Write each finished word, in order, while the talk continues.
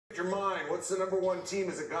your mind. What's the #1 team?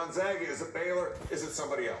 Is it Gonzaga? Is it Baylor? Is it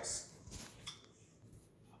somebody else?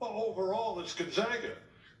 Well, overall, it's Gonzaga.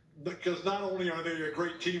 Because not only are they a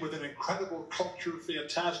great team with an incredible culture,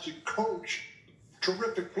 fantastic coach,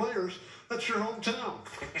 terrific players, that's your hometown.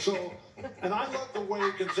 So, and I love the way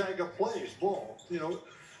Gonzaga plays ball. You know,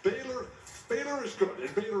 Baylor is good,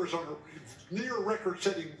 and Baylor is on a near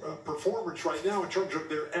record-setting performance right now in terms of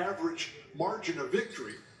their average margin of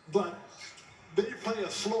victory. But they play a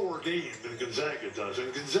slower game than Gonzaga does,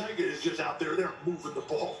 and Gonzaga is just out there. They're moving the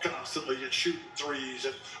ball constantly and shooting threes,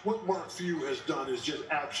 and what Mark Few has done is just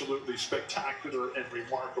absolutely spectacular and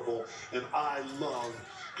remarkable, and I love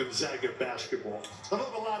Gonzaga basketball. I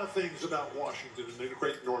love a lot of things about Washington and the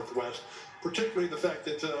great Northwest, particularly the fact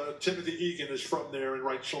that Timothy Egan is from there and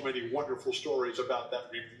writes so many wonderful stories about that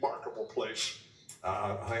remarkable place.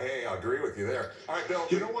 Hey, I agree with you there. All right, Bill.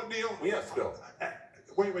 You know what, Neil? Yes, Bill.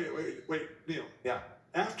 Wait, Neil. Yeah.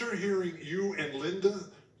 After hearing you and Linda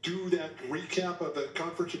do that recap of the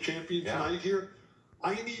Conference of Champions tonight here,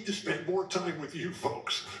 I need to spend more time with you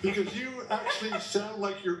folks, because you actually sound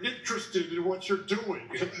like you're interested in what you're doing.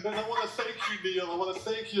 And I want to thank you, Neil. I want to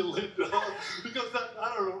thank you, Linda, because that,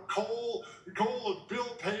 I don't know, Cole and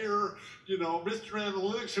Bill Payer, you know, Mr.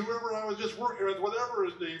 Analytics, whoever I was just working with, whatever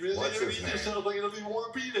his name is, he just sounds like he doesn't even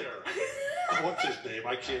want to be there. What's his name?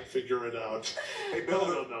 I can't figure it out. Hey, Bill. I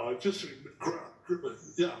don't know. It just,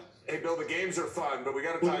 yeah. Hey, Bill, the games are fun, but we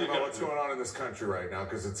got to talk about what's going on in this country right now,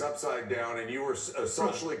 because it's upside down, and you were a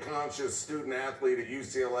socially conscious student athlete at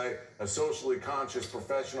UCLA, a socially conscious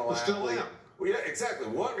professional athlete. Still am. Well, yeah, exactly.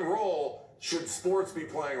 What role should sports be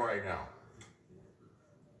playing right now?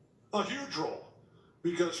 A huge role.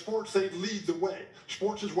 Because sports, they lead the way.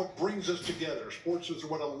 Sports is what brings us together. Sports is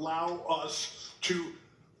what allow us to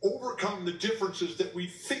overcome the differences that we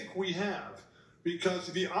think we have. Because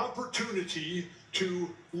the opportunity to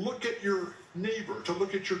look at your neighbor, to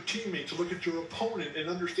look at your teammate, to look at your opponent and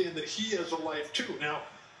understand that he has a life too. Now,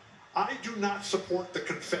 I do not support the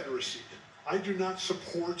Confederacy. I do not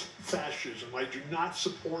support fascism. I do not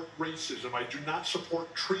support racism. I do not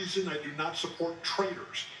support treason. I do not support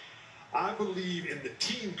traitors. I believe in the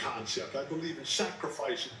team concept. I believe in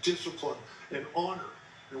sacrifice and discipline and honor.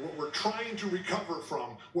 And what we're trying to recover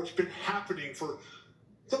from, what's been happening for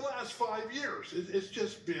the last 5 years, it's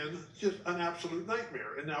just been an absolute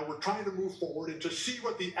nightmare. And now we're trying to move forward and to see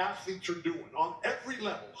what the athletes are doing on every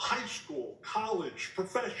level, high school, college,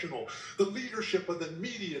 professional, the leadership of the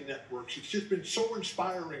media networks. It's just been so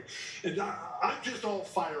inspiring. And I'm just all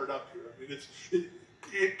fired up here. I mean,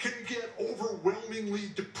 it can get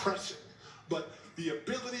overwhelmingly depressing, but the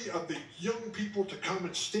ability of the young people to come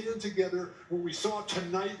and stand together, what we saw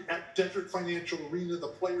tonight at Desert Financial Arena, the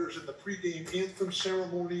players in the pregame anthem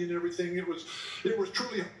ceremony and everything, it was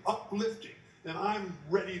truly uplifting, and I'm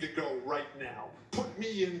ready to go right now. Put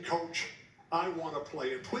me in, Coach. I want to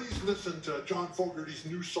play. And please listen to John Fogerty's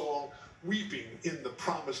new song, Weeping in the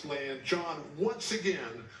Promised Land. John, once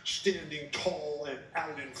again, standing tall and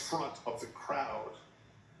out in front of the crowd.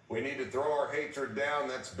 We need to throw our hatred down.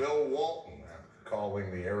 That's Bill Walton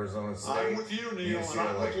calling the Arizona State. I'm with you, Neil, and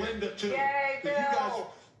I'm with Linda, too. Yay,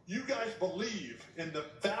 Bill. You guys believe in the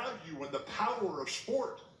value and the power of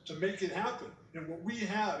sport to make it happen. And what we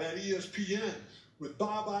have at ESPN with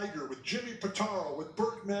Bob Iger, with Jimmy Pitaro, with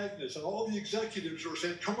Burt Magnus, and all the executives who are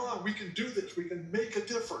saying, come on, we can do this. We can make a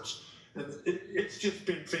difference. And it's just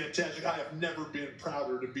been fantastic. I have never been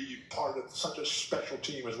prouder to be part of such a special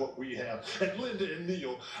team as what we have. And Linda and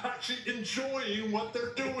Neil actually enjoying what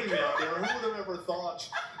they're doing out there. Who would have ever thought?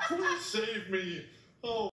 Please save me.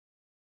 Oh.